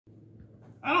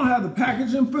I don't have the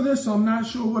packaging for this, so I'm not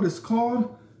sure what it's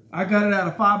called. I got it at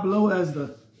a Five Below as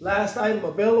the last item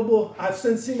available. I've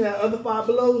since seen that other Five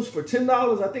Belows for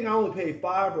 $10. I think I only paid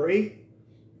 $5 or $8.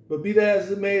 But be that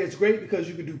as it may, it's great because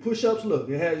you can do push-ups. Look,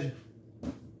 it has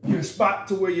your spot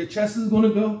to where your chest is going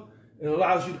to go. It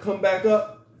allows you to come back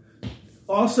up.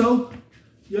 Also,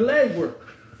 your leg work.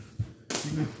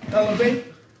 You can elevate.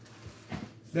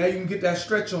 Now you can get that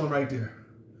stretch on right there.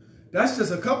 That's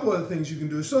just a couple of the things you can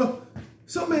do. So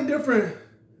many different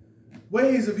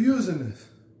ways of using this.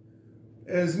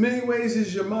 As many ways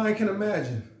as your mind can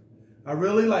imagine. I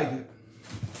really like it.